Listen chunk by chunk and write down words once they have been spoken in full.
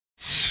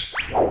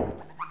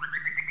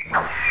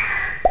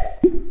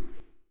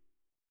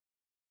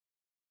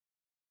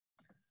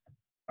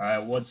All right,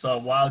 what's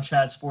up? Wild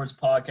Chat Sports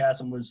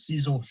Podcast. I'm with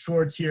Cecil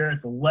Shorts here,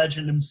 the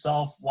legend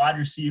himself, wide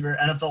receiver,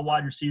 NFL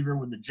wide receiver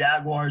with the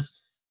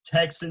Jaguars,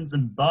 Texans,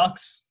 and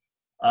Bucks.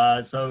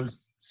 So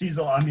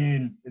Cecil, I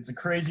mean, it's a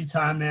crazy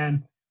time,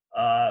 man.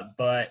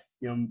 But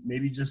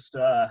maybe just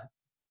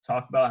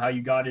talk about how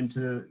you got into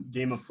the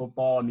game of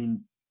football. I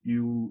mean,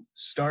 you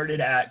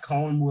started at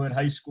Collinwood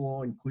High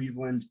School in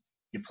Cleveland.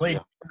 You played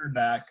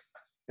quarterback.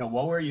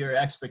 What were your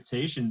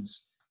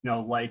expectations?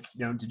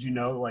 Did you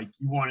know,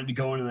 you wanted to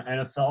go into the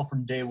NFL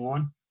from day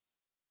one?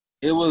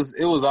 It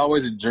was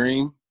always a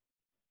dream,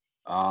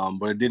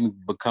 but it didn't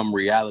become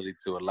reality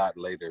till a lot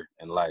later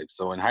in life.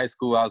 So in high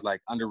school, I was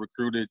under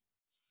recruited.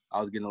 I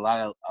was getting a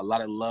lot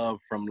of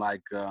love from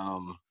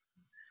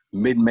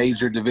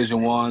mid-major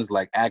Division I's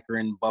like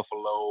Akron,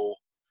 Buffalo,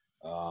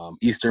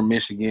 Eastern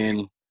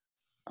Michigan,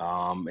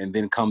 and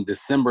then come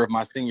December of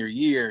my senior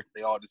year,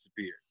 they all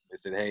disappeared. They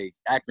said, "Hey,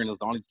 Akron is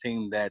the only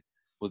team that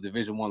was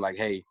Division I. Like,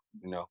 hey,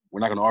 we're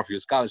not going to offer you a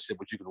scholarship,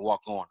 but you can walk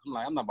on." I'm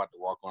like, I'm not about to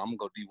walk on. I'm going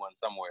to go D1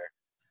 somewhere.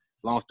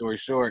 Long story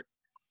short,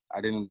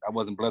 I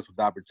wasn't blessed with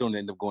the opportunity to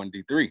end up going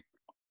D3.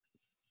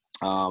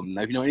 Now,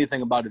 if you know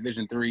anything about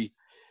Division III,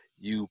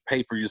 you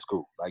pay for your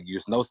school.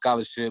 There's no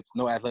scholarships,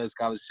 no athletic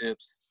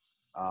scholarships.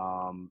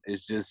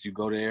 It's just you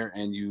go there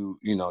and you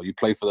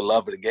play for the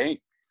love of the game.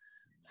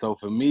 So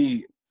for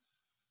me,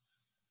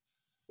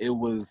 it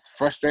was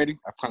frustrating.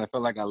 I kind of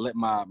felt like I let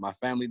my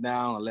family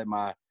down. I let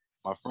my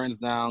friends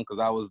down because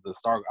I was the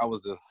star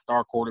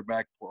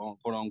quarterback,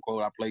 quote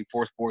unquote. I played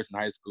 4 sports in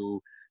high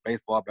school: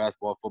 baseball,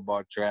 basketball,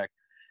 football, track.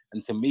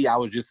 And to me, I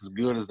was just as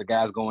good as the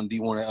guys going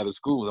D1 at other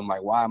schools. I'm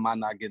like, why am I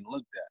not getting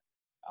looked at?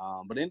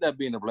 But it ended up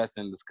being a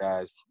blessing in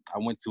disguise. I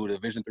went to a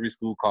Division III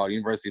school called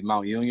University of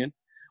Mount Union.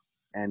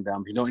 And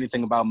if you know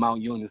anything about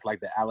Mount Union, it's like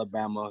the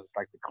Alabama, it's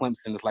like the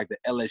Clemson, it's like the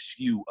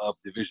LSU of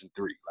Division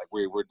III.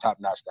 We're top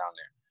notch down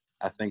there.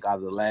 I think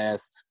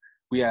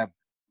we have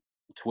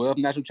 12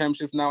 national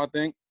championships now, I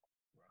think.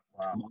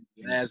 Wow.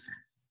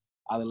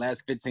 Out of the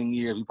last 15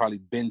 years, we've probably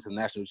been to the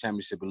national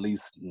championship at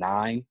least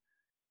 8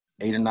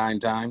 or 9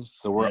 times.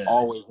 So we're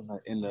always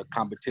in the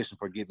competition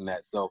for getting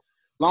that. So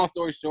long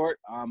story short,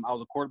 I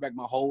was a quarterback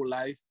my whole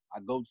life.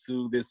 I go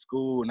to this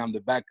school and I'm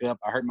the backup.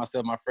 I hurt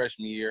myself my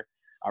freshman year.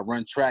 I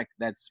run track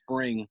that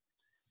spring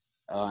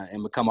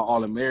and become an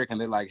All-American.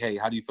 They're like, "Hey,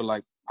 how do you feel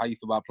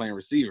about playing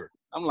receiver?"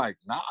 I'm like,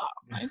 "Nah,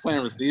 I ain't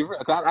playing receiver."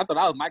 I thought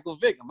I was Michael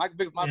Vick. Michael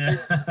Vick's my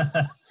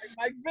favorite.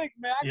 Mike Vick,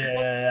 man.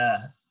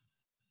 Yeah.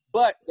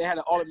 But they had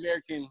an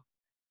All-American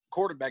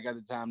quarterback at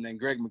the time named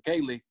Greg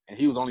McKaylee, and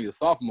he was only a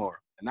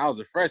sophomore, and I was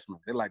a freshman.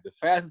 They're like, the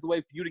fastest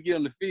way for you to get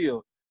on the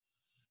field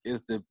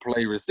is to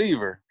play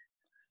receiver.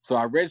 So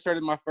I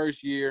redshirted my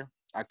first year.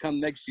 I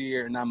come next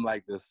year, and I'm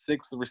like the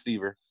 6th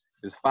receiver.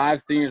 There's 5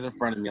 seniors in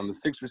front of me. I'm the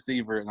 6th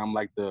receiver, and I'm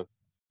like the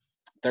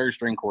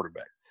 3rd-string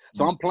quarterback.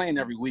 So I'm playing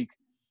every week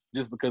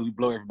just because we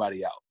blow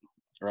everybody out,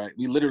 right?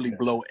 We literally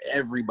blow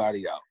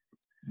everybody out.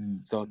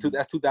 So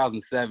that's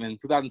 2007.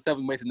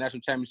 2007, we made the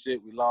national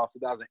championship. We lost.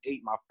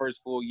 2008, my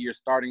first full year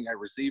starting at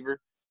receiver.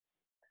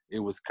 It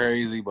was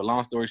crazy, but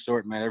long story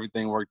short, man,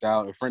 everything worked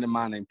out. A friend of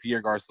mine named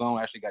Pierre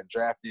Garçon actually got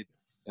drafted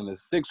in the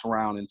 6th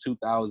round in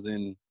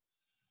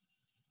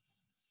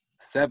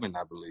 2007,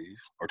 I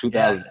believe, or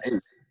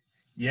 2008.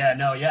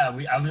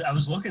 I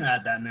was looking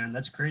at that, man.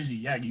 That's crazy.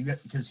 Yeah,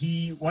 because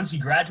once he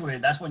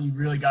graduated, that's when you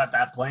really got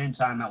that playing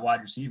time at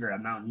wide receiver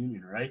at Mount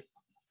Union, right?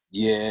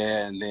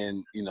 Yeah, and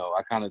then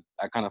I kind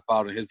of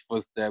followed in his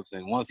footsteps.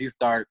 And once he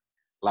started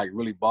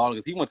really balling,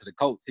 because he went to the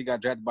Colts, he got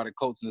drafted by the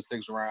Colts in the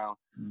 6th round.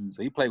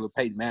 So he played with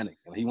Peyton Manning,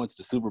 and he went to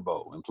the Super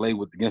Bowl and played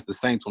against the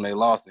Saints when they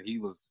lost. And he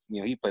was,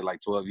 he played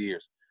 12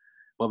 years.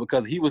 But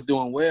because he was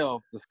doing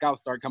well, the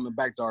scouts started coming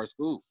back to our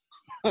school.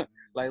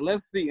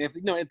 Let's see if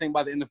you know anything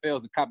about the NFL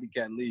is a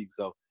copycat league.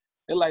 So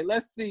they're like,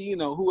 let's see,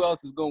 what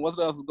else is going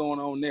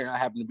on there. I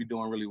happen to be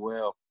doing really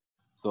well.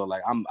 So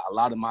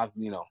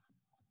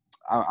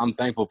I'm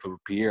thankful for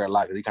Pierre a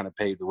lot because he kind of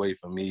paved the way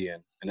for me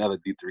and other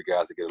D3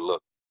 guys to get a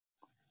look.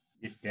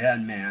 Yeah,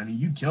 man. I mean,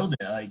 you killed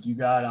it. You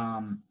got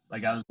I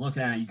was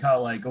looking at it, you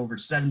caught over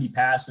 70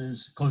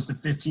 passes, close to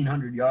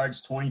 1,500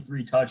 yards,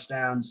 23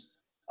 touchdowns.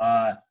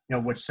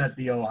 Which set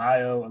the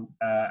Ohio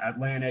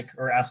Athletic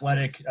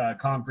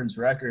Conference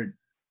record.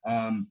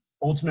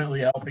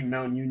 Ultimately helping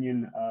Mount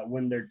Union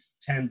win their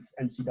 10th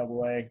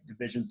NCAA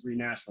Division III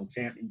national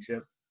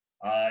championship.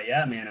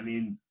 Yeah, man. I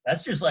mean,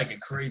 that's just a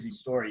crazy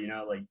story,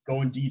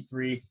 going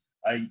D3.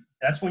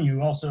 That's when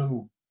you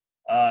also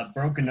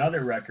broke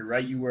another record,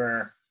 right? You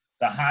were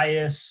the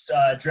highest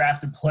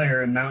drafted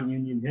player in Mount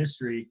Union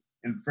history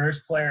and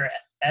first player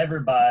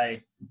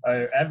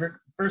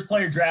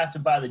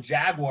drafted by the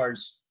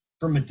Jaguars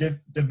from a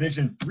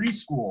Division III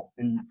school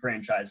in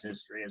franchise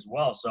history as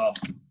well. So,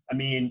 I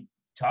mean,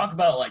 talk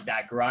about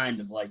that grind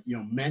of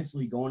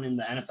mentally going in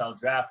the NFL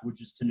draft, which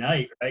is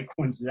tonight, right?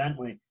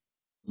 Coincidentally.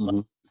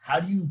 Mm-hmm. How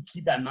do you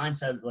keep that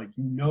mindset?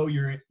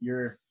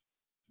 You're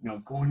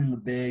going in the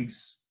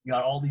bigs, you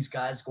got all these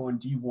guys going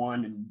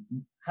D1, and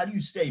how do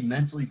you stay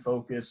mentally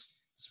focused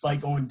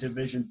despite going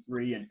Division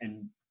III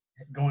and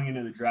going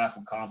into the draft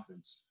with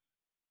confidence?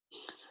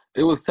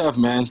 It was tough,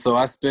 man. So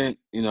I spent,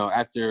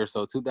 after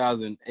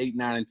 2008,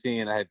 9, and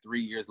 10, I had 3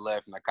 years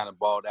left, and I kind of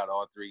balled out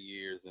all 3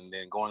 years. And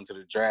then going into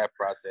the draft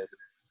process, it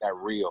got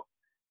real.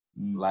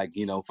 Like,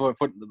 for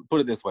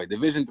put it this way,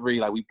 Division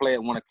III, like we play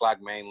at 1 o'clock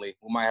mainly.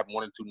 We might have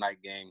 1 or 2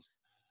 night games,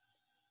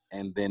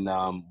 and then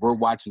we're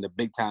watching the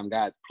big time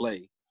guys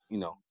play,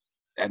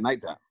 at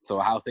nighttime. So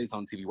Ohio State's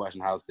on TV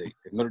watching Ohio State.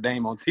 If Notre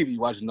Dame on TV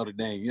watching Notre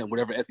Dame,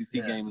 whatever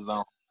SEC game is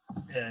on.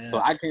 Yeah. So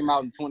I came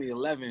out in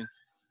 2011,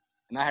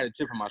 and I had a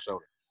chip on my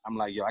shoulder. I'm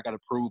like, yo, I got to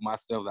prove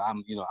myself that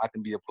I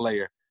can be a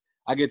player.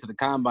 I get to the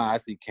combine, I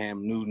see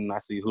Cam Newton, I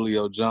see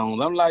Julio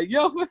Jones. I'm like,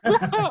 yo, what's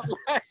up?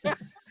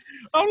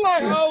 I'm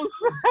like, oh,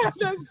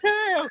 that's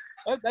Cam.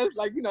 That's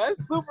like,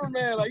 that's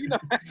Superman. Like,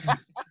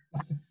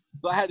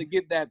 So I had to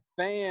get that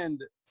fandom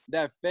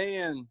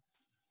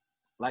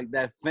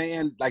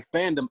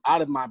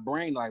out of my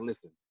brain. Like,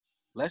 listen,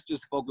 let's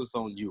just focus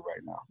on you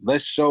right now.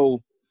 Let's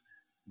show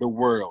the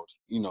world,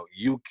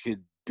 you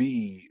could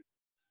be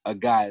a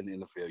guy in the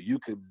NFL. You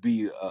could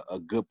be a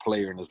good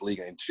player in this league,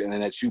 and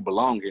that you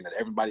belong here, and that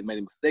everybody made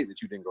a mistake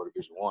that you didn't go to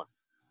Division I.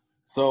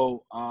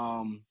 So,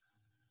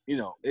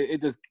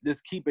 it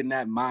just keeping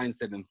that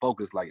mindset and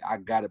focus. Like, I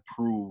got to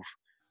prove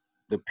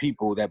the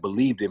people that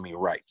believed in me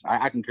right.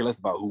 I can care less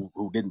about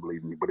who didn't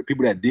believe in me, but the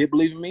people that did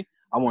believe in me,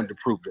 I wanted to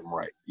prove them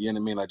right. You know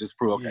what I mean? Like, just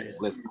prove, okay,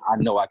 listen, I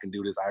know I can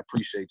do this. I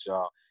appreciate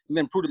y'all. And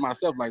then prove to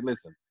myself, like,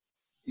 listen,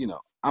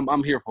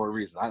 I'm here for a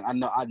reason. I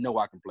know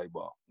I can play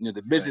ball.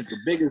 The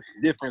biggest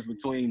difference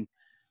between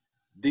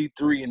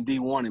D3 and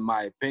D1, in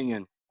my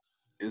opinion,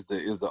 is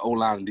the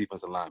O-line and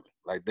defensive lineman.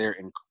 Like,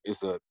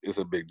 it's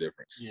a big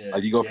difference. Yeah,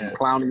 like, you go from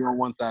Clowney on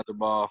one side of the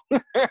ball.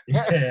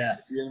 Yeah.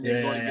 You know what I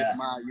mean? Going Yeah.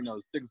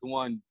 against my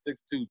 6'1",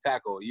 6'2"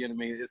 tackle. You know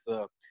what I mean? It's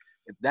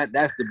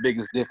that's the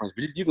biggest difference.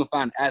 But you can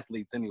find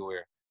athletes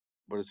anywhere.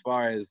 But as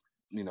far as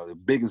the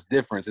biggest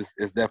difference,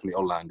 it's definitely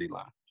O-line,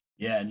 D-line.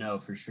 Yeah, no,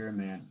 for sure,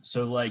 man.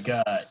 So, like,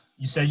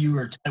 you said you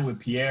were tight with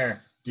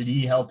Pierre. Did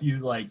he help you,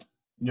 like,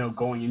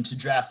 going into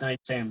draft night,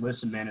 saying,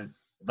 listen, man,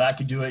 if I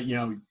could do it,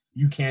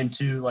 you can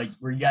too? Like,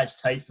 were you guys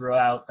tight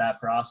throughout that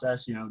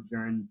process,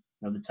 during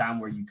the time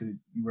where you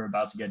were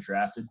about to get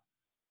drafted?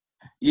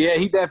 Yeah,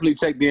 he definitely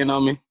checked in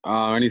on me,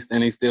 and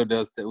he still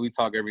does. We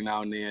talk every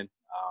now and then.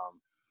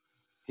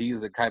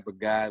 He's the type of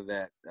guy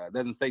that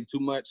doesn't say too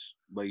much,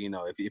 but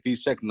if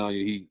he's checking on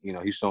you,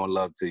 he's showing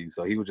love to you.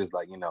 So he was just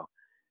like,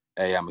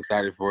 hey, I'm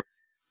excited for it.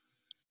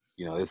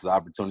 This is an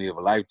opportunity of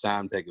a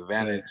lifetime. Take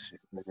advantage. You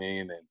know what I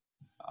mean?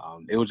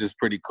 And it was just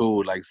pretty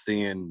cool, like,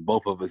 seeing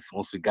both of us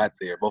once we got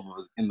there, both of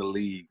us in the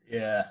league.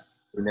 Yeah.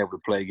 Being able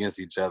to play against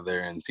each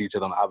other and see each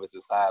other on the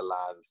opposite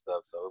sidelines and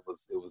stuff. So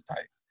it was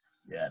tight.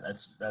 Yeah,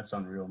 that's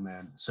unreal,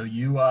 man. So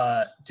you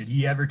did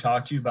he ever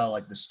talk to you about,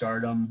 like, the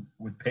stardom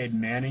with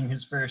Peyton Manning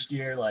his first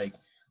year? Like,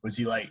 was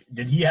he like,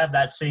 did he have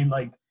that same,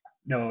 like,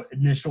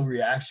 initial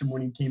reaction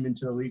when he came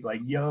into the league?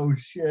 Like, yo,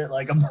 shit,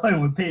 like, I'm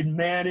playing with Peyton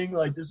Manning.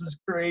 Like, this is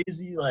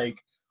crazy. Like,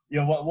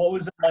 what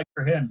was it like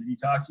for him? Did he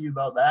talk to you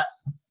about that?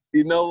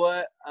 You know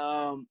what?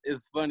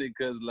 It's funny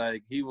because,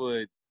 like,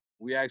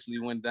 we actually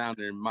went down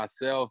there,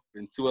 myself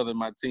and 2 other of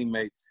my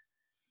teammates.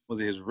 Was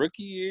it his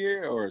rookie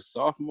year or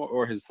sophomore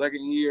or his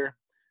second year?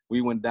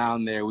 We went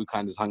down there. We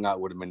kind of just hung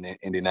out with him in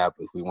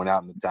Indianapolis. We went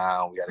out in the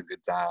town. We had a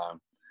good time.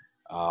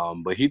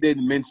 But he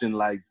didn't mention,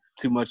 like,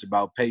 too much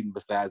about Peyton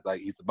besides, like,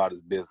 he's about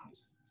his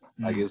business.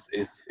 Like,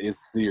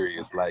 it's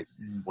serious. Like,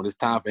 when it's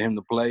time for him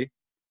to play,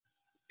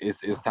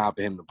 it's time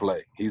for him to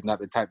play. He's not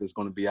the type that's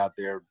going to be out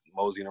there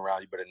moseying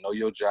around. You better know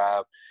your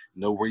job,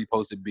 know where you're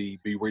supposed to be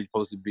where you're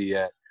supposed to be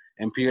at.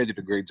 And Pierre did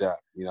a great job.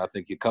 I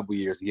think a couple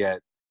years he had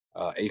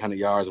 800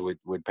 yards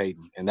with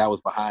Peyton, and that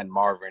was behind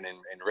Marvin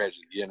and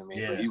Reggie. You know what I mean?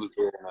 Yeah. So he was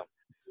there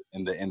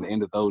in the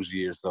end of those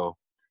years. So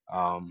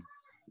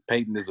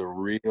Peyton is a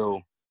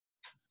real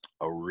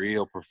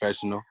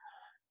professional.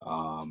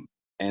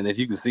 And as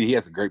you can see, he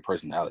has a great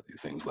personality, it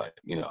seems like,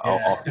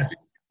 off the field.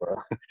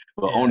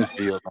 But on the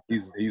field,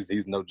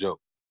 he's no joke.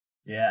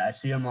 Yeah, I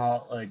see him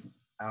all, like,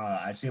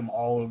 I see him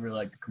all over,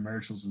 like, the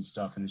commercials and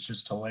stuff, and it's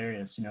just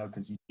hilarious,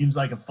 because he seems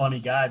like a funny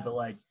guy. But,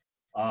 like,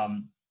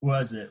 who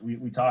was it?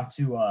 We talked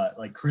to,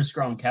 like, Chris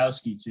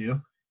Gronkowski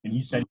too, and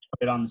he said he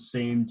played on the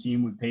same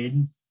team with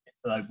Peyton,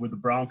 like, with the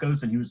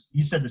Broncos, and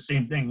he said the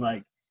same thing,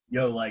 like,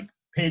 yo, like,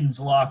 Peyton's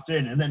locked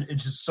in. And then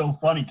it's just so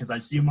funny because I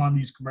see him on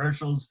these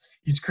commercials.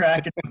 He's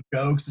cracking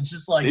jokes. It's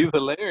just like – he's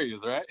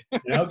hilarious, right?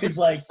 Because,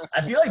 like,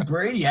 I feel like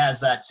Brady has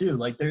that too.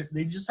 Like,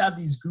 they just have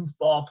these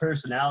goofball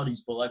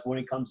personalities, but, like, when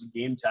it comes to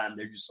game time,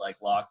 they're just, like,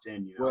 locked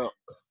in, Well,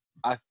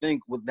 I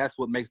think that's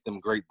what makes them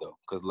great, though,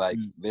 because, like,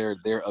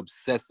 they're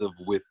obsessive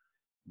with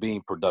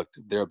being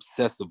productive. They're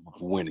obsessive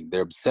with winning.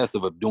 They're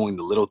obsessive of doing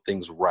the little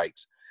things right.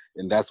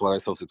 And that's why they're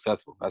so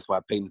successful. That's why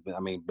Brady's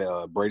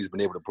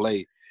been able to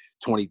play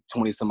 20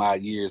 some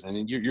odd years. And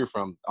then you're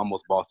from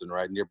almost Boston,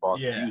 right? Near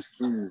Boston. Yeah. You've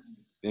seen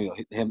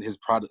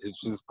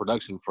his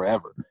production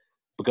forever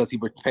because he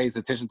pays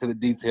attention to the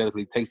details.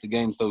 He takes the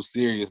game so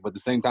serious, but at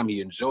the same time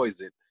he enjoys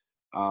it.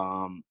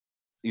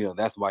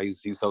 that's why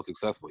he's so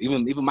successful.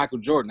 Even Michael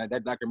Jordan,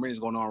 that documentary is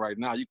going on right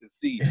now. You can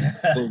see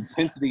the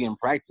intensity in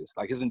practice.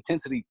 Like his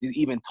intensity is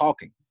even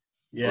talking.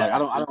 Yeah. Like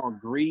I don't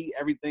agree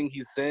everything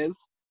he says,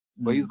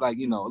 but he's like,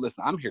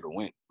 listen, I'm here to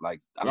win. Like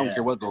I don't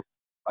care what goes.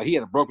 Like he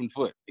had a broken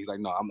foot. He's like,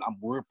 no,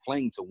 we're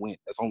playing to win.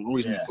 That's the only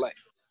reason we play.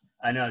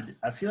 I know.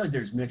 I feel like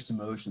there's mixed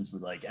emotions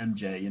with like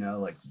MJ,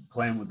 like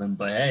playing with him.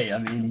 But hey, I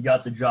mean, he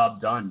got the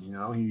job done. He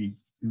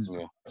was.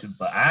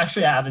 But I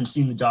actually haven't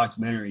seen the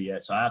documentary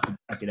yet, so I have to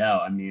check it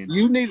out. I mean,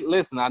 you need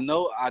listen. I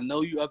know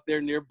you up there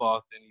near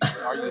Boston.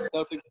 Are you a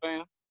Celtics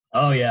fan?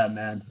 Oh yeah,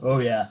 man. Oh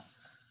yeah.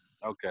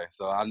 Okay,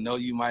 so I know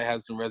you might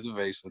have some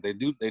reservations. They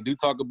do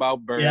talk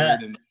about Bird. Yeah.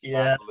 And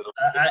Yeah. a little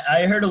bit.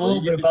 I heard a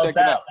little bit about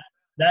that.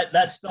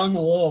 That stung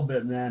a little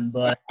bit, man.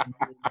 But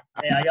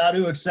hey, I got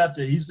to accept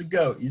it. He's the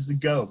GOAT. He's the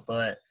GOAT.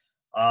 But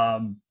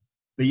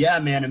yeah,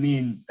 man. I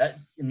mean,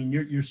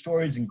 your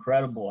story is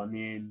incredible. I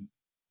mean,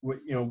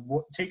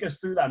 take us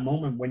through that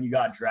moment when you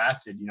got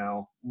drafted.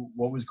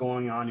 What was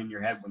going on in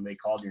your head when they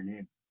called your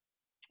name?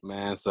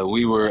 Man, so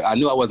I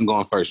knew I wasn't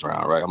going first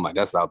round, right? I'm like,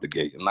 that's out the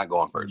gate. I'm not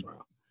going first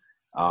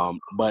round.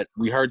 But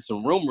we heard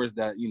some rumors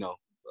that,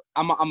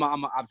 I'm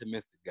an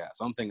optimistic guy.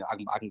 So I'm thinking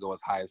I can go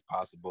as high as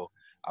possible.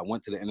 I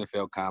went to the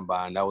NFL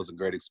Combine. That was a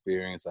great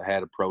experience. I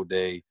had a pro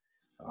day.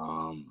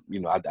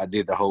 I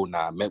did the whole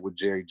nine. I met with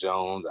Jerry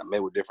Jones. I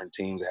met with different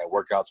teams. I had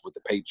workouts with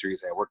the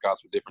Patriots. I had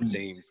workouts with different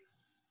teams.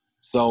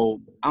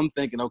 So I'm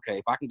thinking, okay,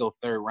 if I can go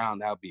third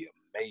round, that would be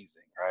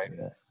amazing, right?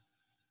 Yeah.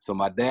 So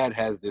my dad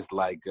has this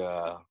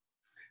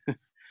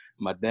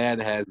my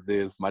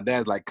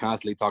dad's like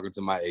constantly talking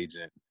to my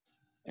agent,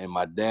 and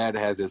my dad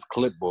has his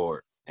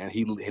clipboard, and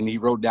he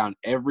wrote down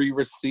every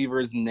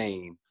receiver's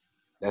name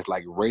that's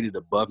like rated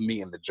above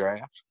me in the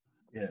draft.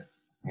 Yeah.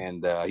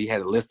 And he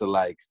had a list of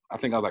I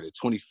think I was like a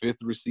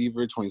 25th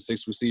receiver,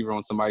 26th receiver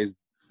on somebody's,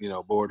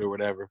 board or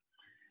whatever.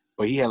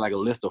 But he had like a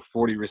list of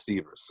 40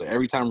 receivers. So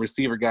every time a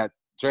receiver got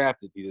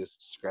drafted, he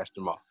just scratched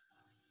them off.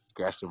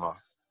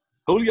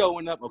 Julio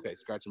went up. Okay,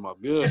 scratch him off.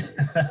 Good.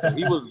 So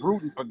he was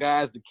rooting for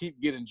guys to keep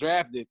getting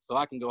drafted so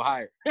I can go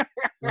higher.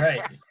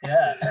 Right.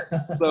 Yeah.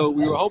 So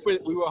we were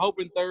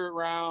hoping third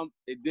round.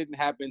 It didn't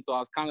happen. So I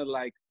was kind of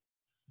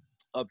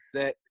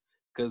upset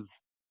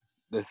because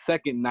the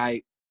second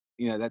night,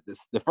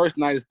 the first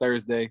night is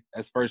Thursday.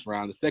 That's first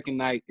round. The second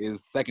night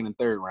is second and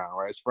third round,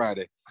 right? It's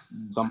Friday.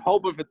 So I'm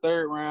hoping for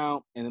third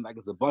round, and then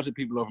it's a bunch of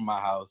people over my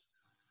house.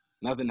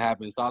 Nothing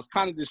happened. So I was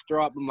kind of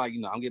distraught. I'm like,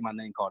 I'm getting my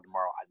name called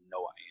tomorrow. I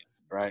know I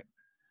am, right?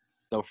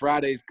 So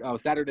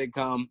Saturday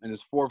come, and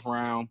it's fourth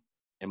round,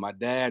 and my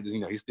dad is,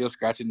 he's still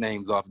scratching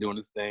names off doing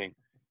this thing.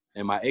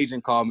 And my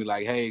agent called me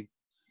like, hey,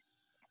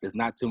 there's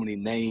not too many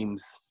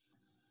names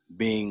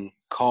being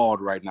called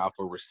right now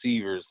for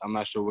receivers. I'm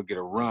not sure we'll get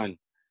a run.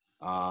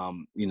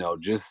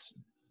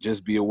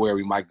 Just be aware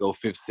we might go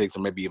 5th, 6th,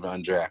 or maybe even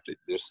undrafted.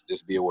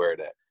 Just be aware of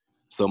that.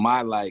 So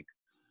my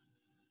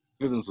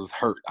feelings was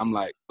hurt. I'm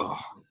like, oh.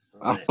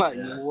 I'm like,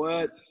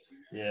 what?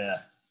 Yeah.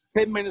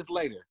 10 minutes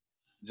later,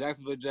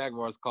 Jacksonville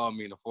Jaguars called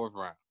me in the 4th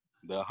round,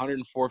 the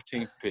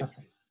 114th pick.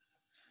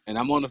 And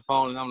I'm on the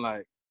phone, and I'm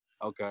like,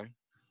 okay.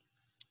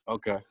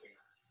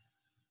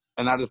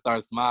 And I just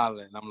start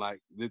smiling. I'm like,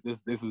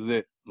 this is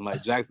it. I'm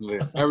like,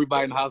 Jacksonville.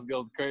 Everybody in the house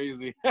goes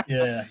crazy.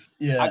 Yeah.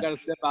 I got to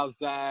step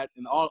outside,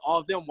 and all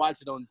of them watch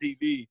it on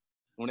TV.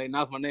 When they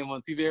announce my name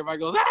on TV, everybody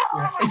goes,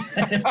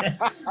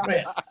 ah!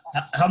 Wait,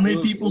 how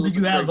many people did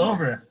you have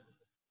over?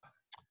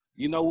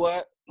 You know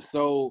what?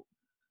 So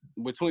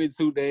with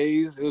 22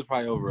 days, it was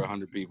probably over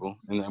 100 people.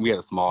 And we had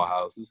a small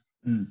house.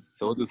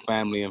 So it was just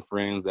family and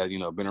friends that,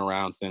 been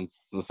around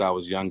since I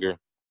was younger.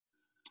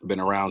 Been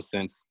around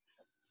since,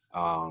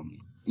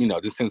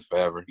 just since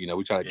forever.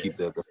 We try to keep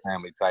the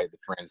family tight, the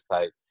friends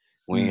tight.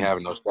 We ain't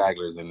having no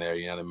stragglers in there,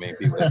 you know what I mean?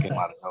 People that came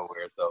out of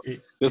nowhere. So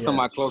there's some of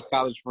my close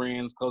college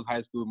friends, close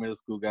high school, middle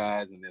school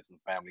guys, and then some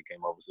family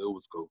came over. So it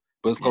was cool.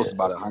 But it's close to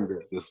about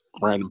 100, just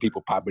random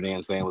people popping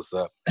in saying what's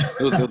up.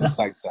 It was a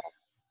tight time.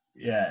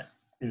 Yeah.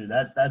 Dude,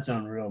 that's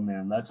unreal,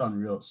 man. That's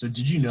unreal. So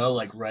did you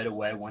know, right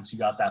away once you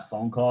got that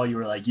phone call, you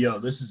were like, yo,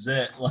 this is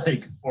it?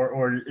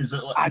 Or is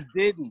it I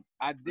didn't.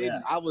 Yeah.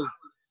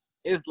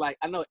 It's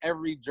I know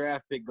every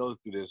draft pick goes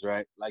through this,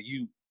 right?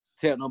 You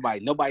tell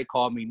nobody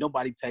called me,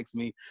 nobody text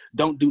me,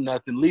 don't do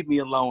nothing, leave me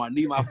alone, I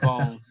need my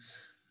phone.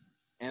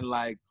 And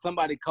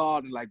somebody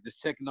called and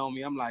just checking on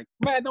me. I'm like,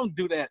 man, don't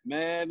do that,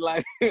 man.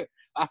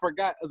 I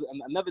forgot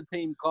another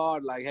team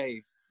called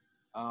hey,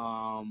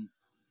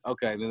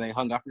 okay, then they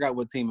hung. I forgot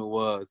what team it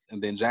was,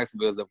 and then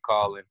Jacksonville's up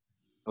calling.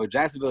 But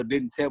Jacksonville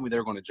didn't tell me they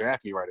were going to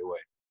draft me right away.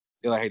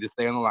 They're like, hey, just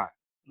stay on the line.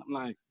 I'm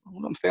like,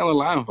 what I'm staying on the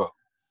line for?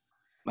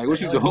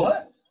 What you doing?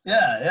 What?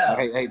 Yeah.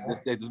 Hey,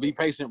 just be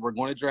patient. We're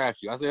going to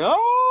draft you. I said,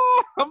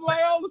 oh, I'm like,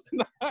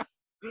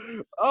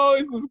 oh,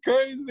 this is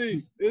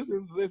crazy. This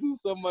is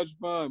so much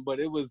fun. But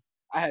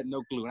I had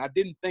no clue, and I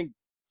didn't think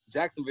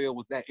Jacksonville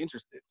was that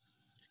interested.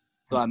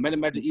 So I met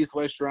him at the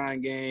East-West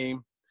Shrine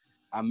game.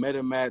 I met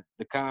him at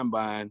the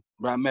Combine,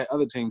 but I met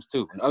other teams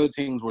too. And other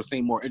teams were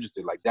seeming more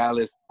interested, like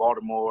Dallas,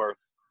 Baltimore,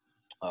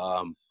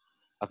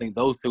 I think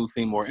those two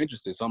seem more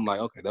interested. So I'm like,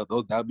 okay, that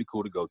would be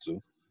cool to go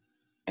to.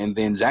 And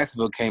then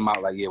Jacksonville came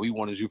out like, yeah, we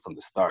wanted you from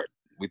the start.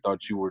 We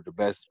thought you were the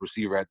best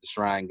receiver at the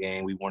Shrine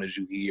game. We wanted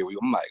you here.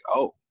 I'm like,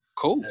 oh,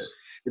 cool.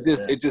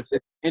 It's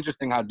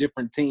interesting how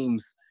different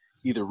teams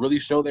either really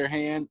show their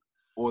hand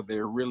or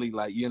they're really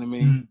like, you know what I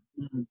mean?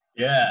 Mm-hmm.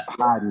 Yeah.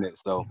 Hiding it.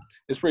 So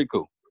it's pretty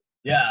cool.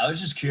 Yeah, I was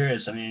just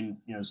curious. I mean,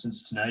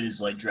 since tonight is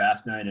like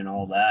draft night and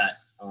all that,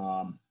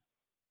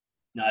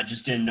 I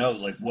just didn't know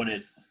like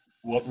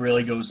what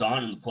really goes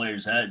on in the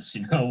players' heads.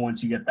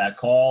 Once you get that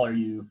call, are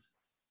you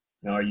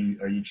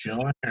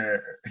chilling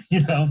or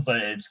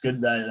But it's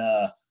good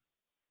that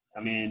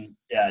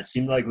it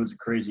seemed like it was a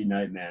crazy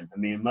night, man. I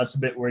mean, it must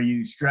have been. Were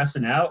you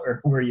stressing out or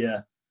were you?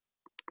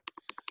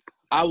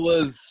 I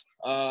was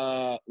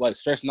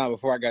stressing out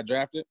before I got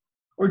drafted.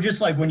 Or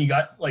just like when you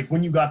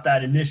got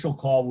that initial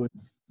call with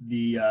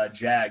the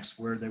Jags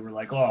where they were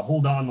like, "Oh,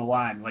 hold on the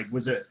line." Like,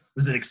 was it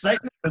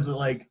excitement? Was it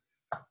like?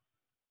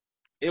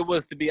 It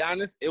was, to be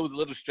honest, it was a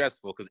little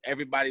stressful because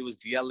everybody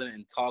was yelling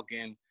and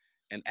talking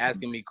and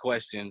asking me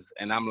questions,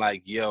 and I'm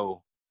like,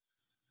 "Yo,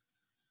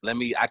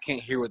 I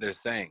can't hear what they're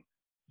saying,"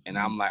 and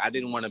I'm like, I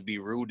didn't want to be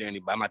rude to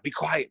anybody. I'm like, "Be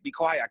quiet,"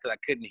 because I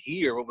couldn't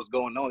hear what was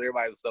going on.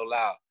 Everybody was so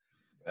loud,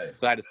 right.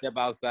 So I had to step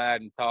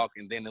outside and talk,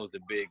 and then it was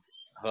the big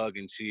hug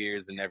and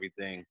cheers and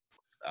everything.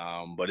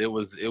 But it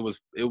was a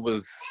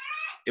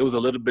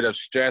little bit of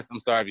stress. I'm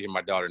sorry if you hear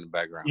my daughter in the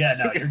background. Yeah,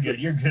 no, you're good.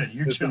 You're good.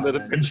 You're chill, a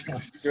little bit of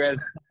stress,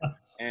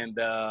 and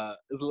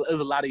there's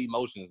a lot of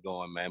emotions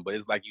going, man. But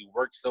it's like you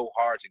worked so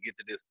hard to get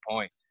to this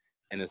point,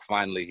 and it's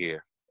finally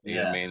here. You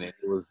know what I mean?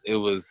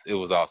 It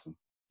was awesome.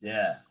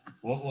 Yeah.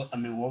 What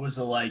was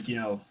it like?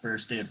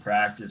 First day of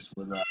practice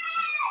with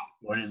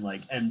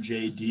like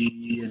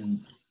MJD and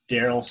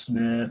Daryl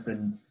Smith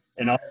and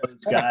all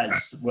those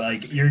guys.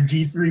 Like, you're a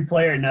D3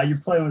 player, now you're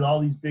playing with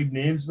all these big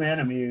names, man.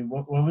 I mean,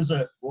 what was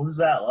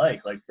that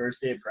like? Like,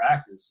 first day of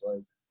practice,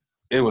 like.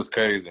 It was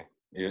crazy.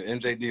 Yeah,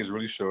 MJD is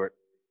really short,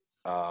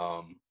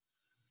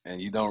 and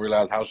you don't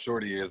realize how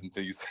short he is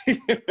until you see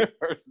him in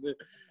person.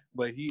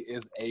 But he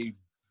is a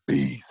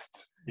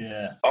beast.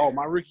 Yeah. Oh,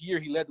 my rookie year,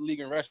 he led the league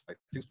in rush, like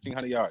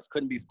 1,600 yards.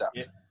 Couldn't be stopped.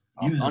 Yeah.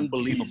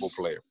 Unbelievable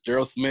player.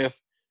 Daryl Smith,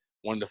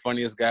 one of the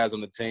funniest guys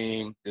on the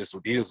team. He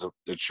is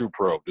the true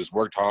pro. Just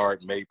worked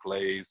hard, made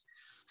plays.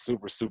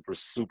 Super, super,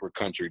 super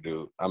country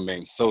dude. I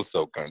mean, so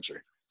country.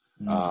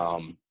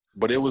 Mm-hmm.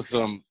 But it was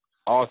some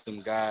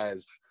awesome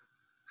guys.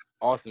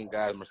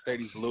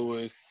 Mercedes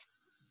Lewis.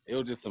 It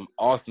was just some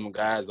awesome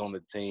guys on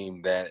the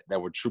team that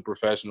were true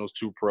professionals,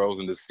 true pros.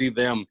 And to see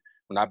them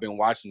when I've been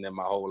watching them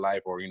my whole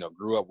life, or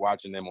grew up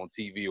watching them on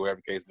TV or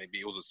whatever case may be,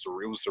 it was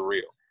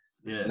surreal.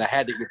 Yeah. And I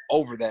had to get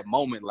over that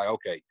moment. Like,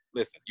 okay,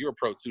 listen, you're a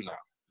pro too now.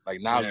 Like,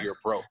 now you're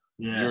a pro.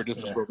 Yeah, you're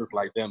just a pro just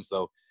like them.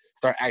 So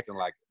start acting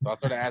like it. So I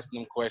started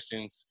asking them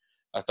questions.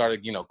 I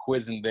started,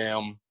 quizzing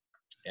them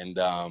and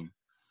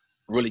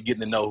really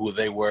getting to know who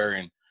they were.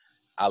 And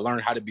I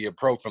learned how to be a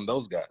pro from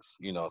those guys.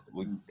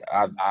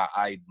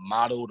 I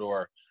modeled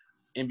or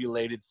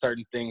emulated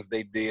certain things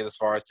they did as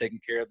far as taking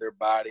care of their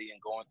body and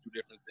going through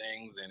different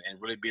things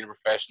and really being a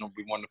professional.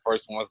 Be one of the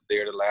first ones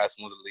there, the last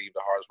ones to leave,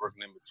 the hardest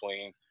working in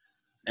between.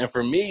 And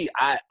for me,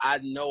 I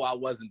know I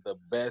wasn't the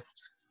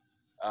best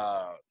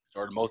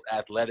or the most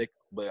athletic,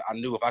 but I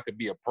knew if I could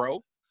be a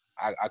pro,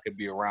 I could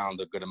be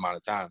around a good amount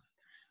of time.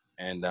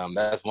 And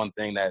that's one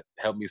thing that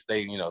helped me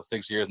stay,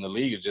 6 years in the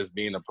league, is just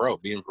being a pro,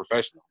 being a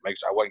professional. Make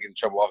sure I wasn't getting in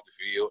trouble off the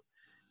field.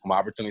 When my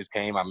opportunities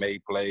came, I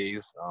made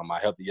plays. I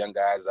helped the young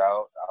guys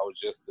out. I was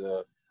just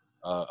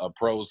a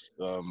pros,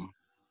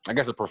 I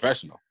guess a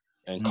professional.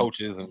 And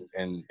coaches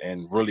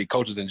and really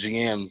coaches and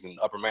GMs and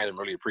upper management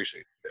really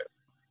appreciate that.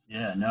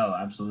 Yeah, no,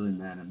 absolutely,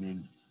 man. I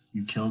mean,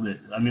 you killed it.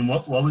 I mean,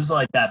 what was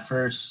like that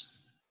first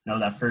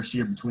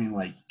year between,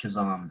 like, because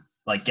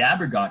like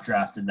Gabbard got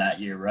drafted that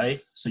year,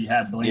 right? So you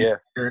had Blaine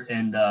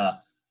and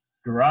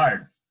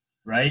Garrard,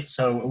 right?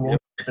 So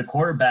the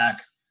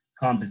quarterback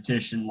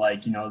competition,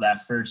 like,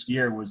 that first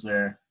year, was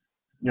there,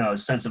 a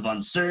sense of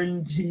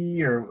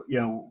uncertainty or,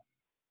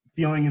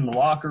 feeling in the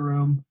locker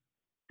room?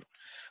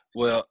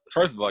 Well,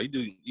 first of all, you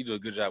do a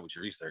good job with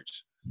your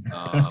research.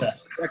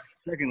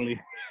 Secondly,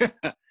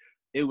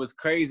 it was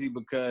crazy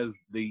because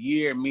the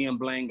year me and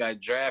Blaine got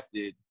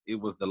drafted, it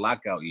was the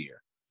lockout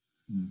year.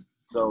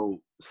 So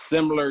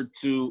similar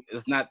to,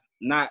 it's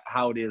not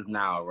how it is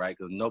now, right?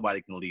 Because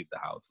nobody can leave the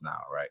house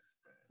now, right?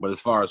 But as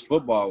far as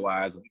football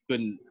wise,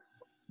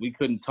 we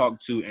couldn't talk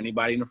to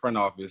anybody in the front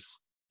office.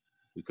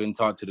 We couldn't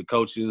talk to the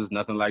coaches,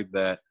 nothing like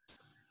that.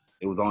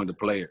 It was only the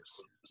players.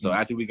 So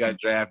after we got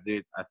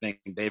drafted, I think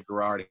Dave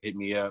Garrard hit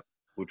me up,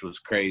 which was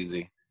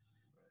crazy.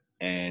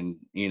 And,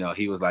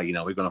 he was like,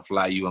 we're going to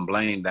fly you and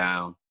Blaine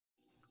down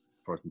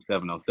for some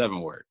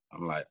 7-on-7 work.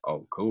 I'm like,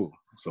 oh, cool.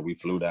 So we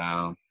flew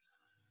down.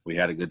 We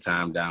had a good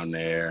time down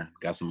there,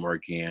 got some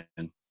work in.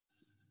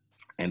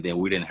 And then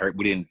we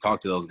didn't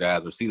talk to those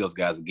guys or see those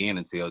guys again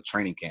until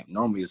training camp.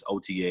 Normally it's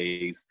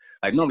OTAs.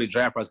 Like, normally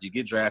draft process, you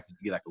get drafted,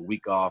 you get like a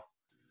week off,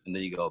 and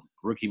then you go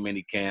rookie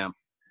mini camp,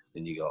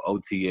 then you go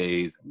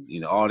OTAs,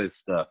 all this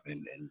stuff,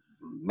 and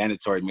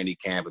mandatory mini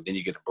camp, but then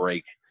you get a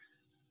break.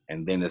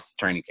 and then it's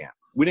training camp.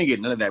 We didn't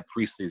get none of that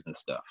preseason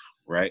stuff,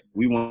 right?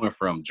 We went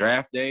from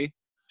draft day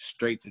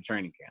straight to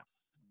training camp.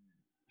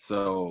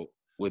 So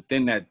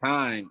within that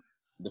time,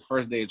 the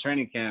first day of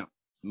training camp,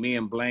 me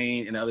and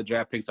Blaine and the other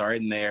draft picks are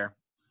in there.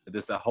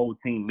 This is a whole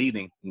team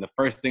meeting. And the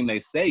first thing they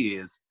say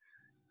is,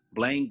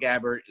 Blaine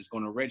Gabbert is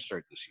going to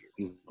redshirt this year.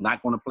 He's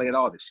not going to play at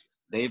all this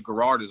year. Dave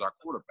Garrard is our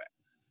quarterback.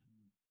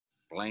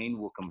 Blaine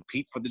will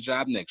compete for the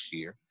job next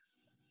year,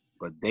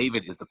 but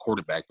David is the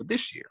quarterback for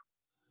this year.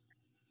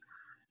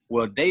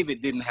 Well,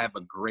 David didn't have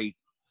a great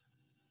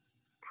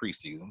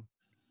preseason,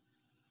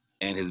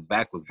 and his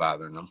back was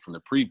bothering him from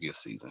the previous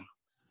season.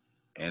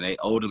 And they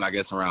owed him, I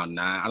guess, around $9.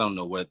 I don't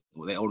know what.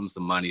 They owed him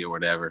some money or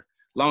whatever.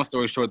 Long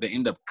story short, they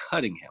end up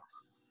cutting him.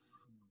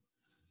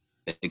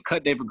 They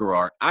cut David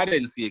Garrard. I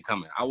didn't see it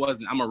coming.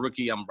 I'm a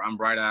rookie. I'm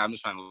bright-eyed. I'm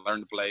just trying to learn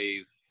the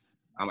plays.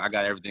 I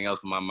got everything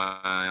else in my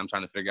mind. I'm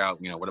trying to figure out,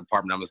 what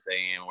apartment I'm going to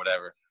stay in,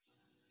 whatever.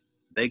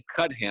 They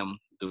cut him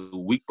the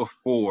week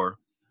before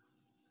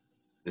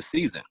the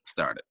season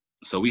started.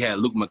 So we had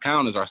Luke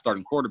McCown as our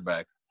starting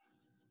quarterback.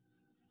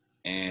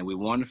 And we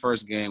won the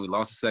first game. We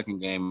lost the second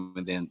game.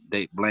 And then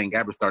Blaine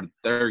Gabbert started the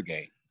third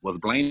game. Was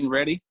Blaine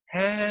ready?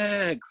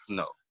 Heck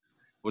no.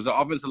 Was the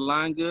offensive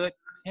line good?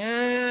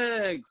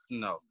 Heck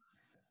no.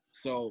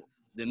 So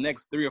the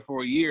next 3 or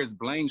 4 years,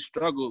 Blaine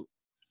struggled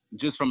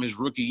just from his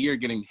rookie year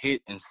getting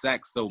hit and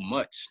sacked so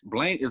much.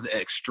 Blaine is an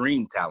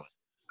extreme talent.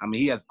 I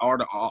mean, he has all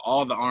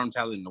the arm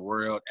talent in the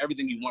world,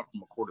 everything you want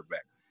from a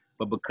quarterback.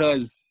 But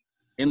because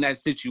in that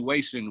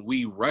situation,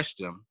 we rushed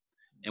him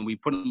and we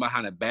put him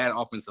behind a bad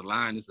offensive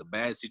line, it's a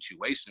bad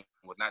situation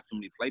with not too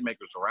many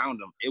playmakers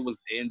around him. It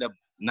ended up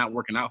not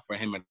working out for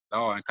him at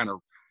all. And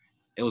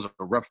it was a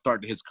rough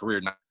start to his career.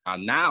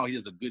 Now he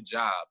does a good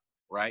job,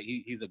 right?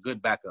 He's a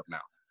good backup now.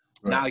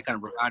 Right. Now he kind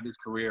of revived his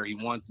career. He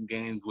won some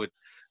games with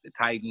the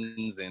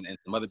Titans and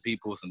some other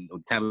people, some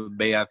Tampa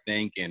Bay, I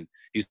think, and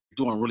he's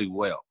doing really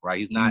well, right?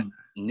 He's not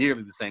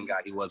nearly the same guy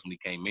he was when he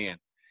came in,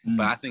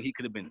 but I think he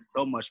could have been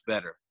so much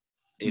better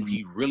if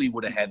he really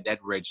would have had that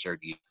red shirt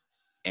year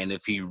and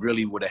if he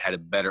really would have had a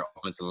better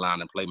offensive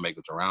line and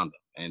playmakers around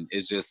him. And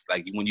it's just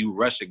like when you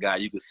rush a guy,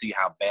 you can see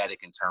how bad it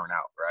can turn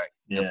out, right?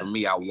 Yeah. And for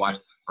me, I watched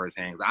it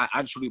firsthand.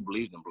 I truly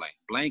believed in Blaine.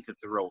 Blaine could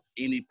throw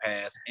any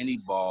pass, any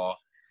ball.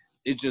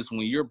 It's just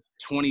when you're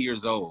 20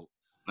 years old,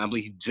 I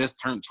believe he just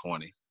turned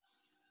 20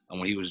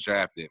 when he was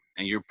drafted,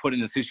 and you're put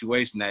in a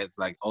situation that it's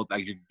like,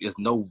 there's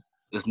no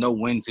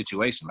win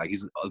situation. Like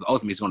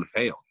ultimately he's going to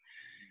fail.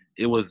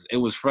 It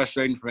was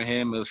frustrating for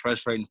him. It was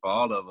frustrating for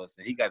all of us,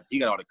 and he got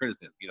all the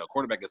criticism.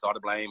 Quarterback gets all the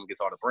blame and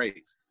gets all the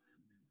praise.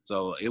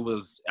 So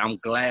I'm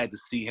glad to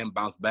see him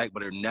bounce back,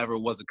 but there never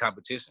was a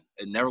competition.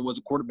 It never was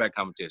a quarterback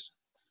competition.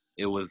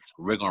 It was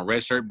we're going to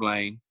redshirt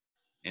Blaine,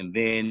 and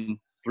then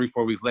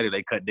 3-4 weeks later,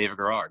 they cut David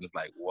Garrard. And it's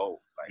like,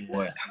 whoa,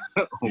 what?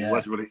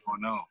 What's really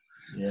going on?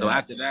 Yeah. So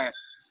after that,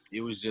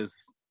 it was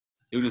just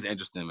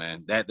interesting,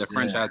 man. That the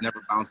franchise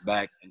never bounced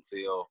back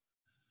until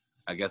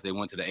I guess they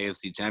went to the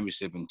AFC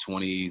Championship in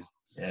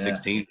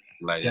 2016.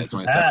 Like against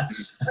the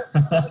Pats.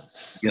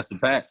 Against the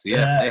Pats.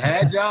 Yeah. They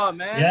had y'all,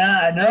 man.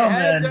 Yeah, I know,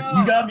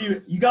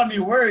 man. You got me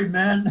worried,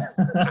 man.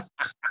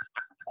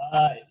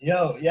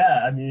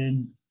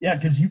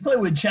 Because you play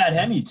with Chad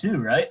Henne too,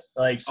 right?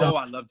 Like, so. Oh,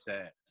 I love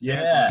Chad.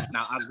 Yeah.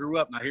 Now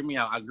hear me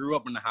out. I grew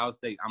up in Ohio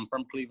State. I'm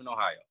from Cleveland,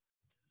 Ohio.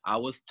 I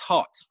was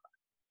taught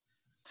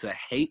to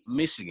hate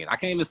Michigan. I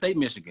can't even say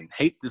Michigan.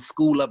 Hate the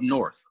school up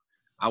north.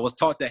 I was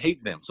taught to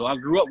hate them. So I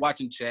grew up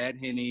watching Chad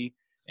Henne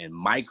and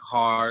Mike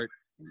Hart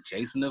and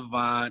Jason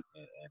Avant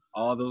and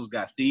all those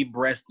guys. Steve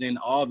Breston,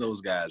 all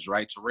those guys,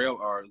 right? Terrell,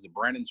 or is it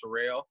Brandon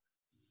Terrell?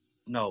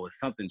 No, it's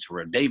something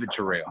Terrell. David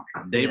Terrell.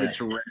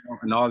 Terrell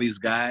and all these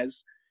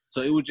guys.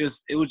 So it was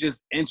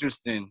just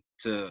interesting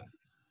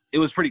it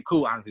was pretty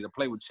cool, honestly, to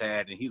play with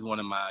Chad, and he's one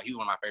of my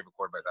favorite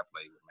quarterbacks I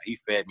played with. Man. He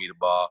fed me the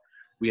ball.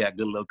 We had a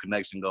good little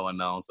connection going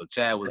on. So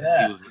Chad was he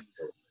was really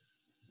cool.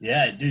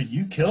 Yeah, dude,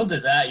 you killed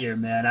it that year,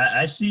 man.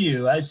 I see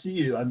you.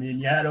 I mean,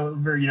 you had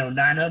over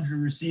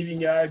 900 receiving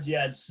yards. You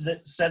had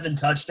 7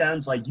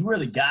 touchdowns. Like, you were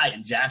the guy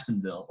in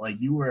Jacksonville. Like,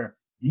 you were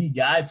the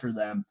guy for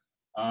them.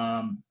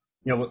 How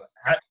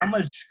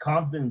much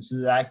confidence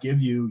did that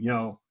give you?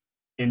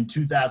 In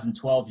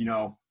 2012,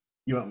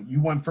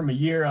 you went from a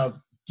year of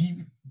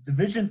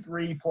Division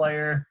III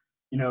player,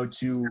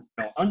 to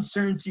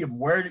uncertainty of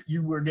where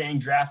you were getting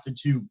drafted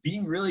to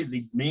being really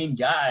the main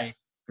guy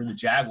for the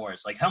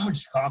Jaguars. Like, how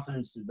much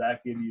confidence did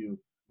that give you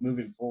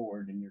moving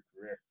forward in your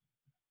career?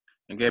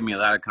 It gave me a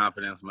lot of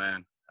confidence,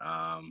 man.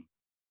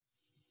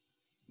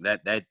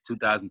 That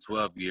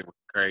 2012 year was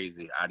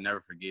crazy. I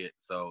never forget.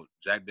 So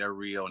Jack Del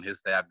Rio and his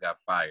staff got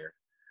fired.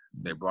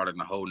 They brought in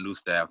a whole new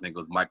staff. I think it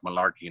was Mike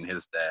Mularkey and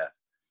his staff.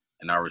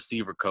 And our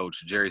receiver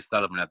coach, Jerry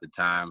Sullivan at the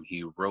time,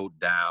 he wrote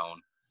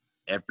down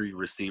every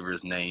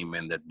receiver's name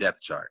in the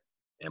depth chart.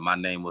 And my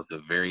name was the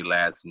very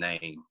last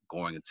name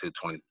going into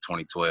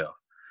 2012.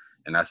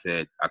 And I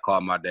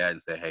called my dad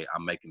and said, hey,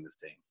 I'm making this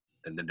team.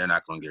 And they're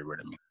not going to get rid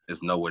of me.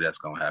 There's no way that's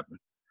going to happen.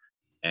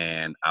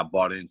 And I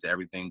bought into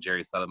everything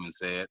Jerry Sullivan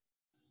said.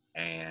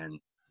 And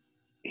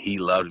he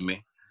loved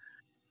me.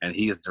 And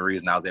he is the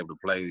reason I was able to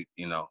play,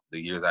 the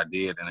years I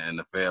did in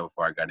the NFL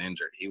before I got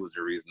injured. He was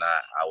the reason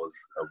I was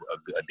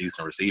a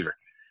decent receiver.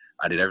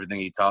 I did everything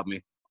he taught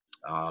me,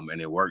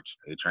 and it worked.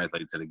 It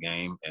translated to the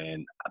game,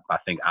 and I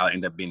think I'll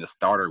end up being the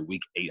starter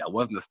week 8. I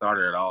wasn't the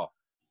starter at all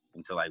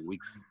until like it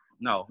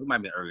might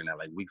have been earlier than that,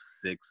 like week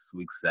 6,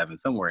 week 7,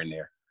 somewhere in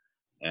there.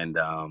 And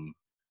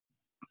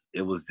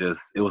it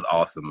was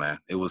awesome, man.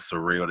 It was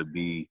surreal to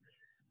be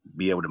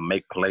able to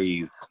make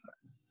plays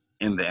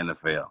in the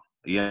NFL.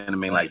 You know what I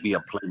mean? Like be a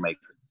playmaker.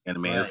 You know what I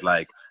mean? Right. It's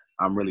like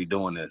I'm really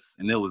doing this,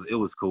 and it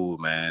was cool,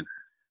 man.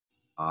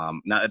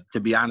 Now, to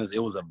be honest, it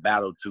was a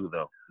battle too,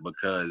 though,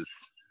 because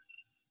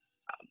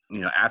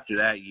after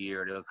that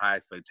year, there was high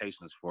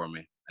expectations for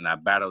me, and I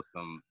battled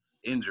some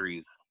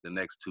injuries the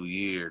next 2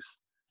 years,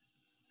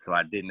 so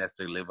I didn't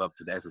necessarily live up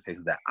to the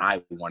expectations that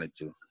I wanted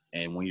to.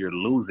 And when you're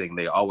losing,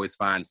 they always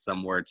find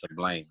somewhere to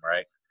blame,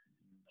 right?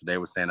 So they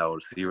were saying, "Oh,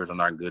 receivers are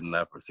not good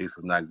enough, receivers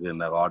not good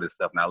enough," all this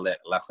stuff, and I let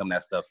some of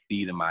that stuff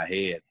feed in my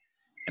head,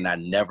 and I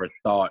never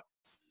thought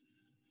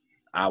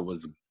I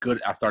was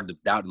good. I started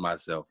doubting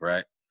myself,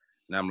 right?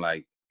 And I'm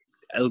like,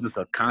 it was just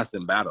a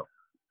constant battle.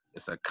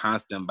 It's a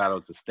constant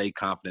battle to stay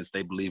confident,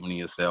 stay believing in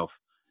yourself.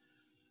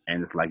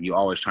 And it's like you're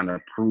always trying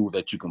to prove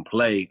that you can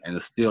play, and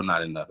it's still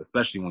not enough,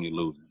 especially when you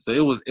lose. So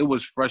it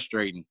was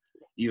frustrating.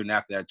 Even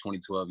after that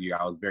 2012 year,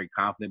 I was very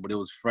confident, but it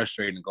was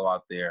frustrating to go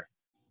out there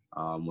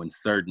when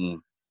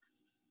certain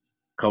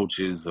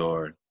coaches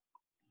or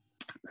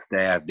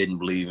staff didn't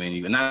believe in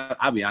you. And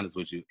I'll be honest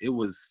with you, it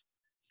was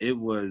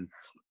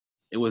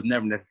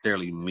never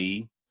necessarily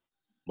me,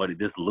 but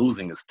just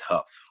losing is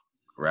tough,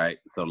 right?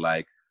 So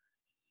like,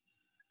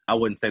 I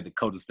wouldn't say the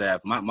coaching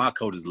staff. My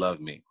coaches love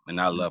me,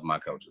 and I love my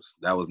coaches.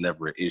 That was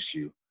never an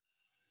issue.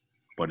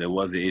 But it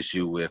was an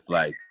issue with,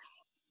 like,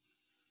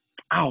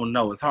 I don't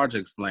know. It's hard to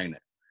explain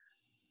it.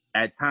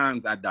 At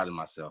times, I doubted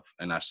myself,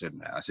 and I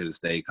shouldn't have. I should have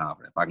stayed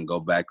confident. If I can go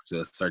back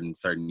to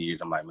certain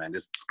years, I'm like, man,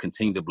 just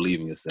continue to believe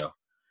in yourself.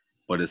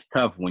 But it's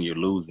tough when you're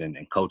losing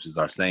and coaches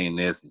are saying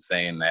this and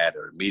saying that,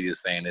 or media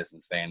saying this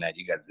and saying that.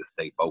 You got to just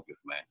stay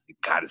focused, man. You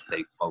got to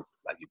stay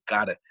focused. Like, you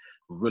got to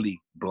really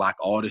block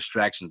all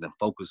distractions and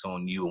focus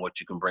on you and what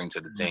you can bring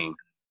to the team.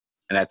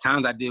 And at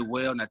times I did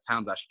well, and at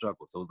times I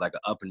struggled. So it was like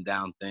an up and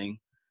down thing.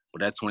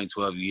 But that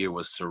 2012 year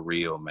was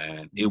surreal,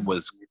 man. It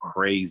was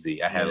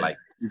crazy. I had like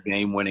 2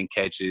 game-winning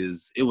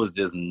catches. It was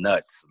just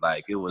nuts.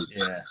 Like it was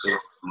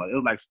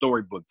like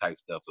storybook type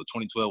stuff. So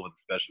 2012 was a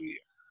special year.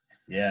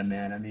 Yeah,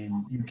 man. I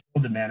mean, you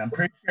killed it, man. I'm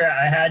pretty sure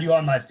I had you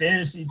on my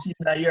fantasy team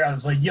that year. I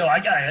was like, yo, I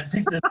gotta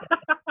pick this guy.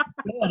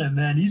 He's killing it,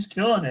 man. He's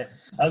killing it.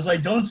 I was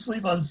like, don't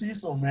sleep on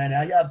Cecil, man.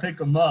 I gotta pick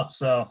him up.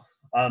 So,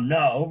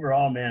 no,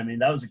 overall, man. I mean,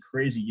 that was a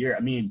crazy year.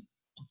 I mean,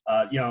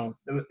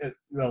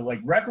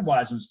 like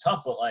record-wise, it was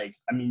tough, but like,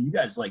 I mean, you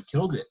guys like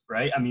killed it,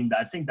 right? I mean,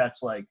 I think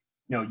that's like,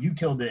 you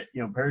killed it,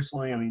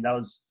 personally. I mean, that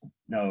was,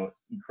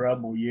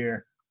 incredible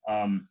year.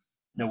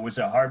 Was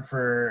it hard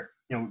for,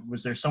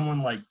 was there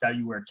someone like that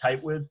you were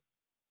tight with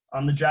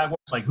on the Jaguars?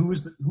 Like,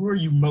 who are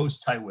you most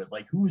tight with?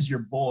 Like, who is your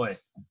boy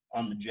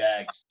on the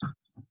Jags?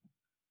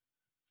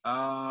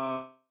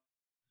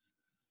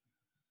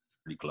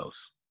 Pretty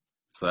close.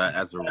 So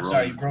as a I'm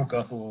sorry, you broke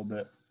up a little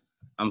bit.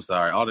 I'm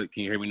sorry.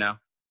 Can you hear me now?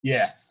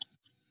 Yeah.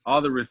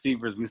 All the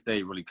receivers, we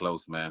stayed really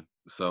close, man.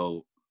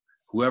 So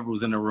whoever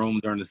was in the room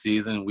during the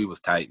season, we was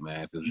tight,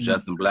 man. If it was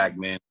Justin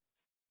Blackmon,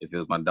 if it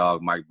was my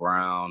dog Mike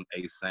Brown,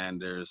 Ace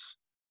Sanders,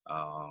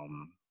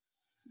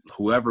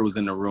 whoever was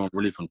in the room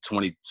really from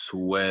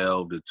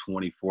 2012 to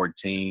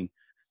 2014,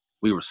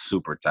 we were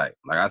super tight.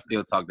 Like, I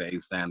still talk to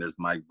Ace Sanders,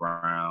 Mike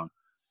Brown,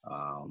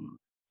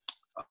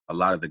 a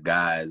lot of the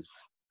guys,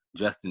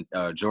 Jordan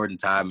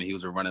Todman, he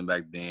was a running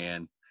back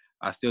then.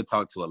 I still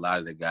talk to a lot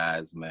of the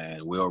guys,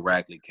 man. Will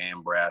Rackley,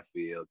 Cam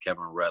Bradfield,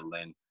 Kevin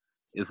Rutland.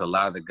 It's a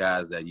lot of the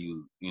guys that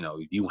you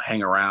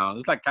hang around.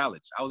 It's like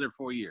college. I was there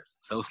 4 years.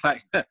 So it's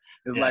like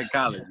like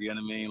college, you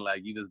know what I mean?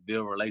 Like, you just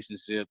build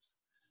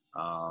relationships.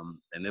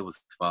 And it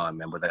was fun,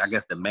 man. But I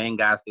guess the main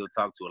guy I still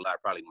talk to a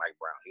lot, probably Mike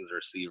Brown. He was a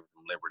receiver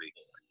from Liberty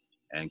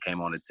and came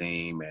on the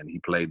team, and he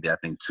played there, I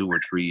think, 2 or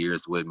 3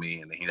 years with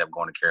me, and then he ended up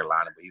going to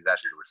Carolina. But he's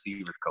actually the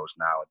receivers coach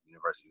now at the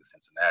University of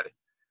Cincinnati.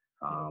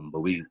 But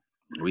we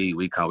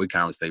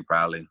conversate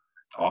probably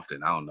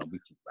often. I don't know.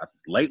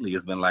 Lately,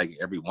 it's been like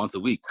every once a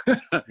week.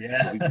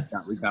 Yeah,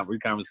 we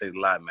conversate a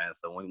lot, man.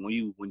 So when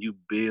you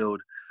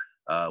build,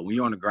 when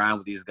you're on the grind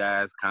with these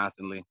guys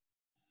constantly,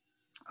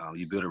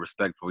 you build a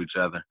respect for each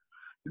other.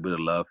 You build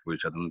a love for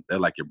each other. They're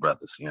like your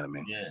brothers. You know what I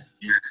mean? Yeah.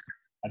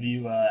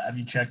 Have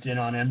you checked in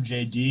on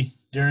MJD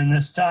during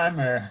this time,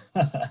 or?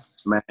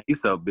 Man,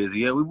 he's so busy.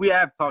 Yeah, we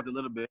have talked a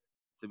little bit,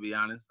 to be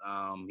honest.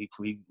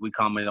 We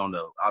commented on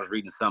I was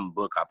reading some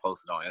book I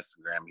posted on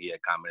Instagram. He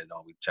had commented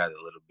on, we chatted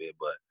a little bit,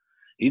 but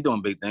he's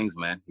doing big things,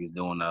 man. He's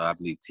doing, I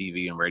believe,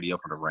 TV and radio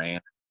for the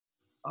Rams,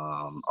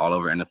 all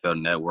over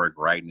NFL Network,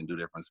 writing and do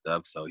different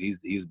stuff. So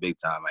he's big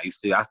time, man.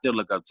 I still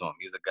look up to him.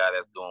 He's a guy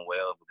that's doing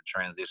well with the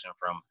transition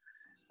from,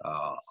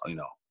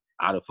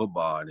 out of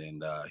football,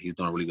 and he's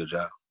doing a really good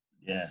job.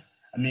 Yeah.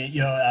 I mean,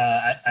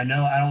 I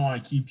know I don't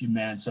want to keep you,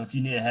 man. So if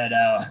you need to head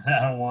out, I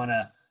don't want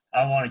to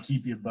I want to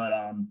keep you, but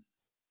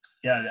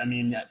yeah, I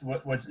mean,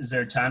 is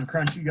there a time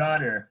crunch you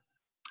got, or?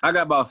 I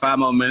got about 5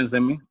 more minutes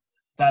in me.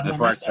 5 more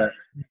minutes?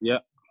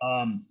 Yep.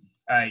 All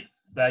right.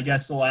 But I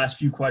guess the last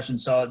few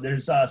questions. So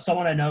there's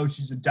someone I know.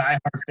 She's a diehard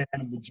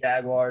fan of the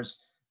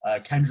Jaguars,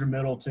 Kendra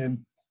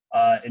Middleton,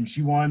 and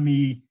she wanted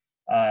me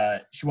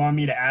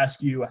to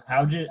ask you,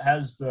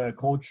 has the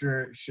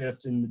culture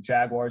shift in the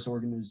Jaguars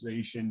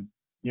organization,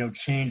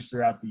 changed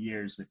throughout the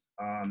years?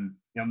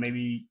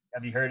 Maybe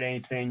have you heard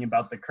anything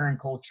about the current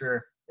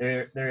culture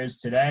there is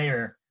today,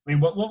 or I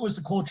mean, what was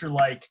the culture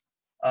like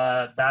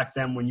back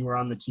then when you were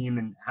on the team,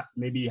 and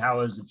maybe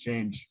how has it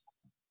changed?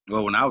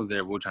 Well, when I was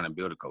there, we were trying to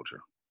build a culture,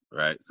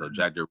 right? So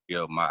Jack Del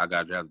Rio, I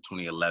got drafted in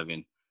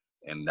 2011,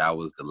 and that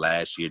was the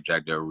last year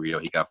Jack Del Rio.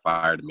 He got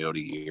fired in the middle of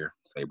the year.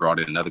 So they brought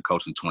in another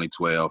coach in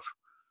 2012.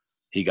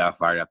 He got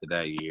fired after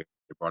that year.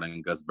 They brought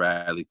in Gus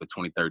Bradley for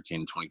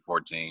 2013 and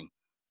 2014,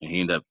 and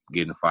he ended up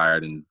getting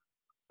fired in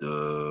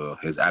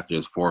after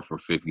his 4th or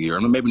 5th year. I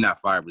mean, maybe not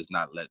fired, but it's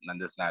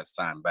not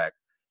signed back.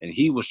 And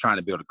he was trying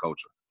to build a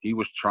culture. He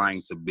was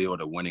trying to build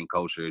a winning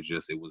culture. It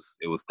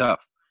was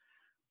tough.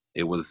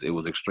 It was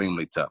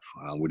extremely tough.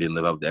 We didn't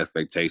live up to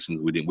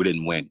expectations. We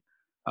didn't win.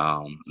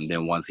 And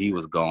then once he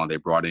was gone, they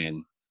brought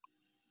in,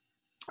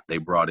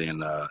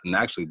 and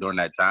actually during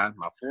that time,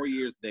 my 4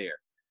 years there,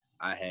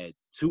 I had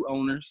 2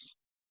 owners,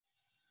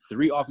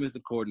 3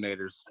 offensive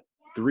coordinators,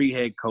 3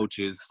 head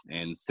coaches,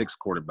 and 6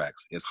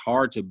 quarterbacks. It's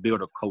hard to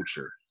build a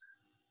culture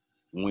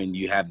when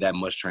you have that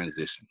much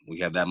transition. We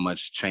have that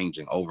much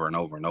changing over and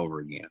over and over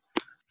again.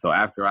 So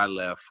after I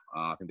left,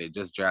 I think they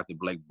just drafted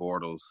Blake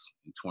Bortles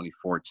in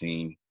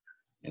 2014,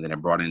 and then they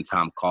brought in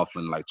Tom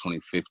Coughlin like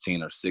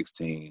 2015 or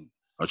 16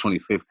 or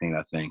 2015,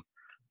 I think.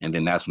 And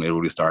then that's when they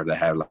really started to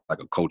have like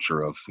a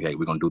culture of, hey,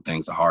 we're going to do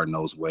things the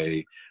hard-nosed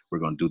way. We're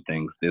going to do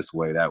things this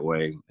way, that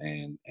way.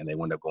 And they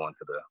wound up going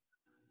to the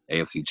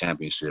AFC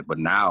Championship. But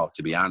now,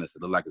 to be honest,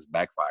 it looked like it's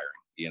backfiring.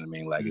 You know what I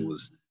mean? Like it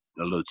was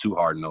a little too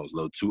hard-nosed, a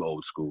little too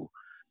old school,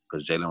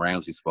 because Jalen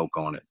Ramsey spoke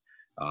on it.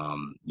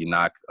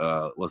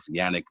 What's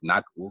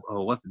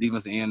the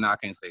defensive end? I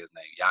can't say his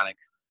name. Yannick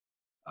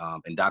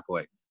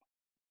Ngakoue.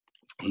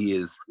 He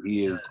is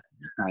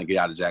trying to get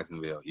out of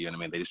Jacksonville. You know what I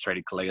mean? They just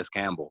traded Calais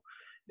Campbell.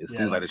 It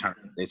seems like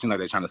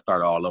they're trying to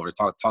start all over.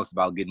 Talks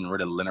about getting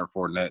rid of Leonard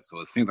Fournette, so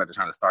it seems like they're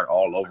trying to start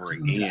all over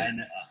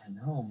again. I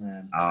know,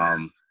 man.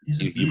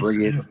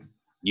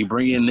 You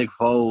bring in Nick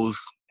Foles.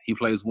 He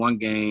plays 1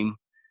 game.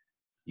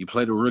 You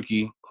play the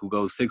rookie who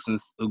goes and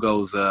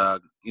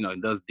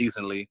does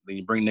decently. Then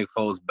you bring Nick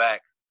Foles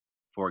back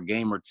for a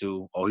game or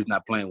 2. Oh, he's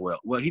not playing well.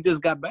 Well, he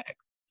just got back.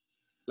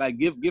 Like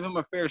give him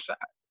a fair shot.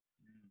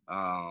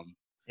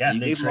 You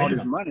gave him all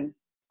this money,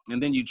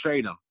 and then you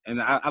trade him.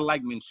 And I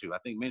like Minshew. I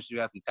think Minshew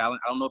has some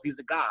talent. I don't know if he's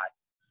the guy,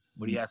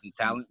 but he has some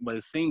talent. But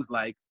it seems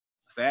like,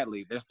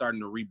 sadly, they're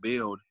starting to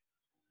rebuild,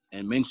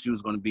 and Minshew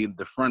is going to be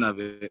the front of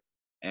it.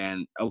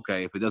 And,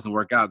 okay, if it doesn't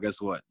work out,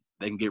 guess what?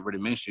 They can get rid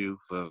of Minshew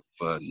for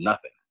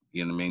nothing.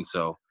 You know what I mean?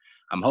 So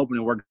I'm hoping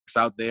it works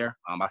out there.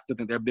 I still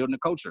think they're building a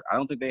culture. I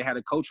don't think they had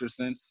a culture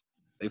since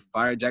they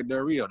fired Jack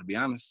Del Rio, to be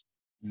honest.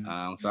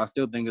 So I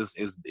still think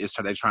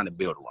they're trying to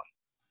build one.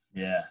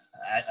 Yeah,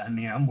 I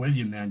mean, I'm with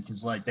you, man,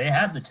 because, like, they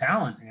have the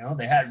talent,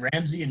 They had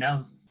Ramsey, and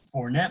now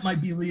Fournette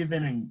might be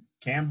leaving, and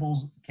Campbell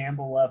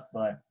left,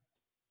 but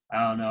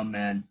I don't know,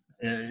 man.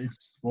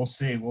 We'll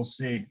see. I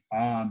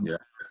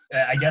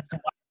guess the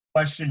last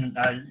question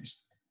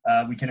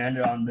we can end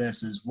it on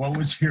this is, what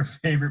was your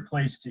favorite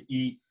place to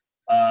eat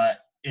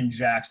in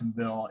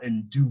Jacksonville,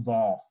 in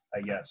Duval, I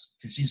guess?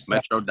 Because she's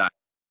Metro Diner.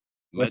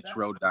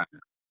 Metro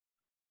Diner.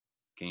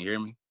 Can you hear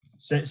me?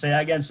 Say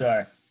that again,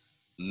 sorry.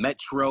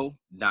 Metro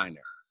Diner.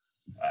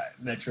 All right,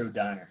 Metro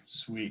Diner.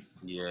 Sweet.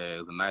 Yeah, it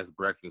was a nice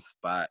breakfast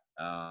spot.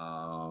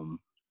 I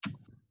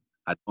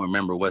don't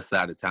remember what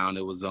side of town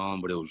it was on,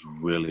 but it was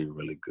really,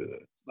 really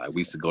good. Like,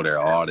 we used to go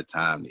there all the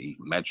time to eat.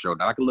 Metro,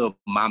 like a little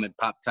mom and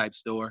pop type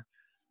store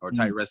or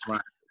type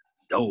restaurant.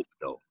 Dope.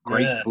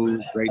 Great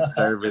food, great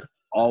service,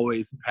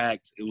 always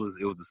packed. It was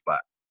a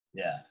spot.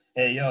 Yeah.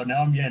 Hey,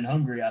 now I'm getting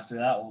hungry after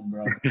that one,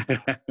 bro.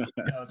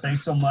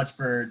 Thanks so much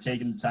for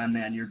taking the time,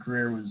 man. Your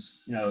career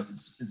was,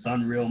 it's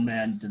unreal,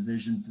 man.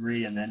 Division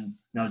III, and then,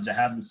 to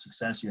have the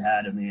success you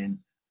had, I mean,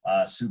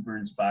 super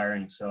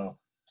inspiring. So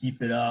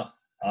keep it up.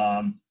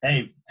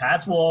 Hey,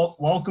 Pats will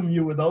welcome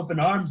you with open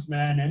arms,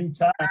 man,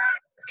 anytime.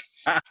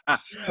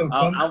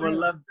 I would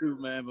love to,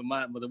 man,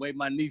 but the way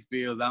my knee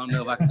feels, I don't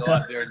know if I can go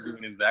out there and do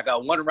anything. I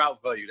got one route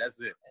for you.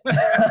 That's it.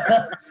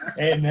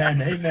 Hey,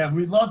 man,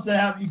 we'd love to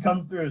have you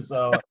come through.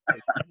 So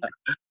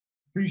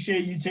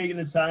appreciate you taking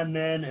the time,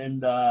 man,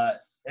 and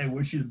hey,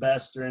 wish you the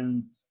best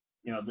during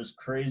this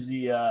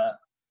crazy,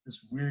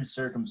 this weird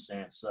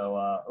circumstance.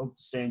 So hope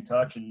to stay in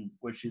touch and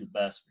wish you the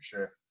best for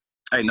sure.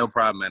 Hey, no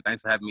problem, man.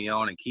 Thanks for having me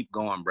on, and keep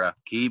going, bro.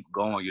 Keep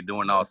going. You're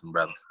doing awesome,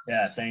 brother.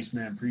 Yeah, thanks,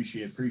 man.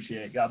 Appreciate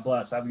it. God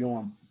bless. Have a good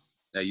one.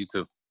 Yeah, you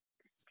too.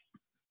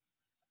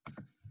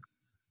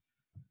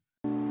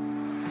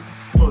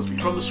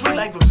 From the Sweet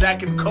Life of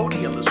Zach and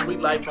Cody and the Sweet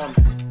Life on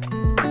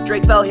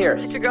Drake Bell here.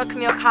 It's your girl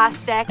Camille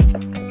Kostek.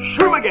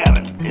 Drew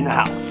McGavin in the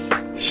house.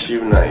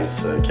 Shoe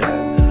Nice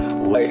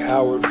again. Dwight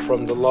Howard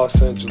from the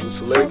Los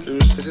Angeles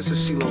Lakers. This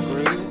is CeeLo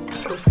Green.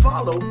 To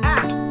follow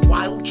at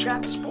Wild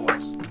Chat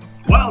Sports.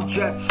 Wild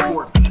Chat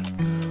Sports.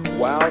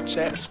 Wild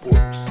Chat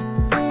Sports.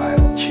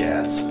 Wild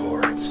Chat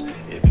Sports.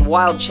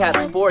 Wild Chat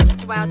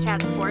Sports. Wild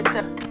Chat Sports.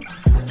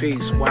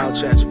 Peace. Wild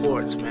Chat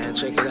Sports, man.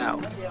 Check it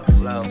out.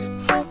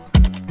 Love.